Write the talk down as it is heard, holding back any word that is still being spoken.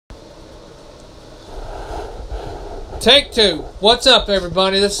Take two. What's up,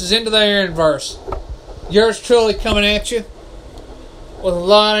 everybody? This is Into the Aaronverse. Yours truly coming at you with a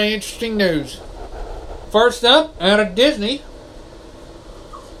lot of interesting news. First up, out of Disney,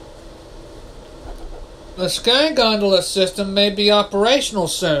 the Sky Gondola system may be operational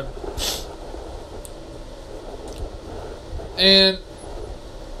soon. And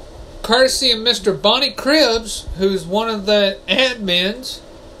courtesy of Mr. Bonnie Cribbs, who's one of the admins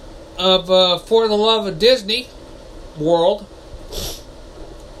of For the Love of Disney World,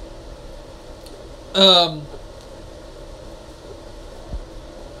 the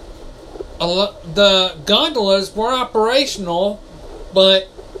gondolas were operational, but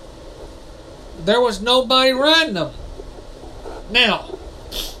there was nobody riding them. Now,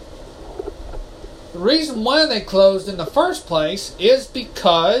 the reason why they closed in the first place is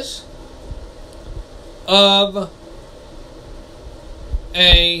because of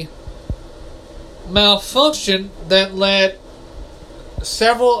a malfunction that led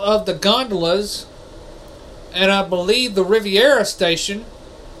several of the gondolas, and I believe the Riviera station,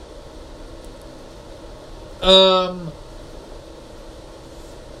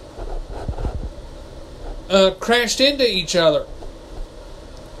 crashed into each other.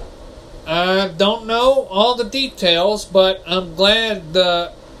 I don't know all the details, but I'm glad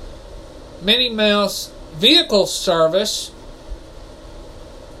the Minnie Mouse vehicle service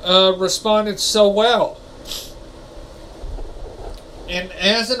responded so well. And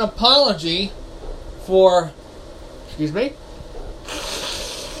as an apology for, the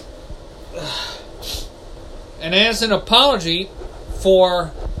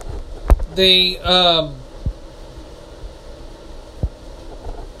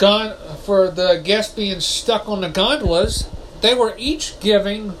guests being stuck on the gondolas, they were each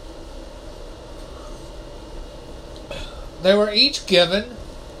given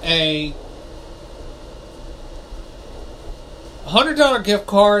a $100 gift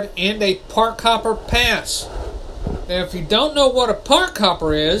card and a park hopper pass. Now, if you don't know what a park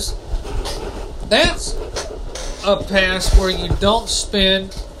hopper is, that's a pass where you don't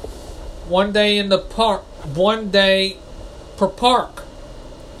spend one day in the park, one day per park.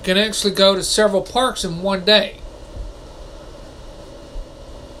 You can actually go to several parks in one day.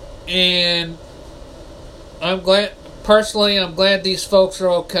 And I'm glad these folks are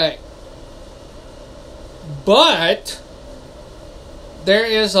okay. But there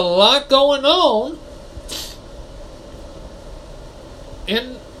is a lot going on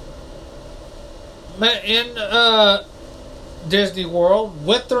in Disney World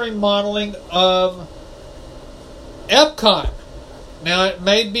with the remodeling of Epcot. Now, it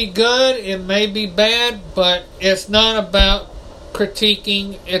may be good, it may be bad, but it's not about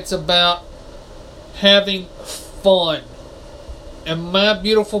critiquing, it's about having fun. And my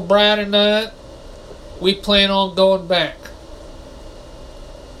beautiful bride and I, we plan on going back.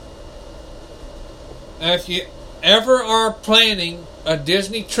 Now, if you ever are planning a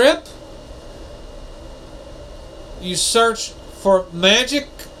Disney trip, you search for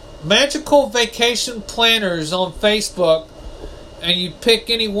magical vacation planners on Facebook, and you pick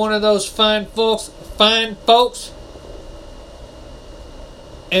any one of those fine folks,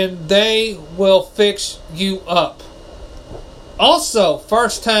 and they will fix you up. Also,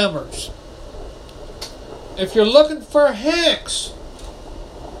 first timers, if you're looking for hacks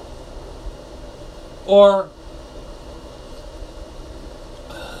or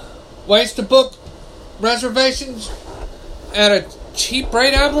ways to book reservations at a cheap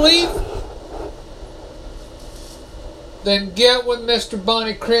rate, I believe, then get with Mr.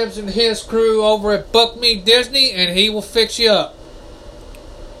 Bonnie Cribbs and his crew over at Book Me Disney, and he will fix you up.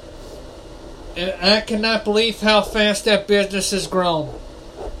 And I cannot believe how fast that business has grown.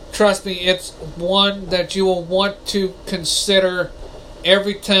 Trust me, it's one that you will want to consider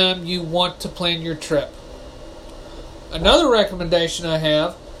every time you want to plan your trip. Another recommendation I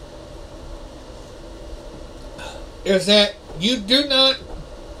have is that you do not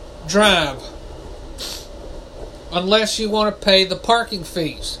drive unless you want to pay the parking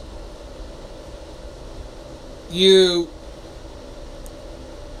fees. You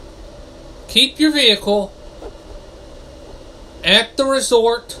keep your vehicle at the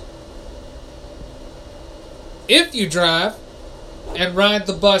resort if you drive, and ride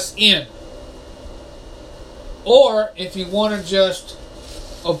the bus in. Or if you want to just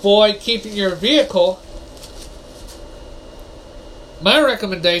avoid keeping your vehicle, my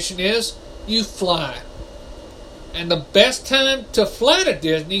recommendation is you fly. And the best time to fly to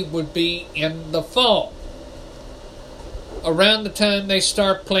Disney would be in the fall, around the time they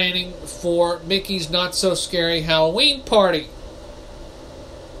start planning for Mickey's Not So Scary Halloween Party.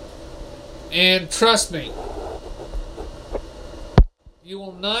 And trust me, You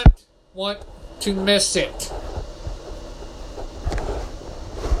will not want to miss it.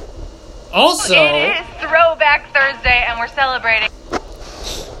 Also, it is Throwback Thursday, and we're celebrating.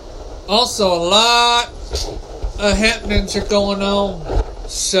 Also, a lot of happenings are going on,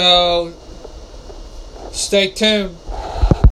 so stay tuned.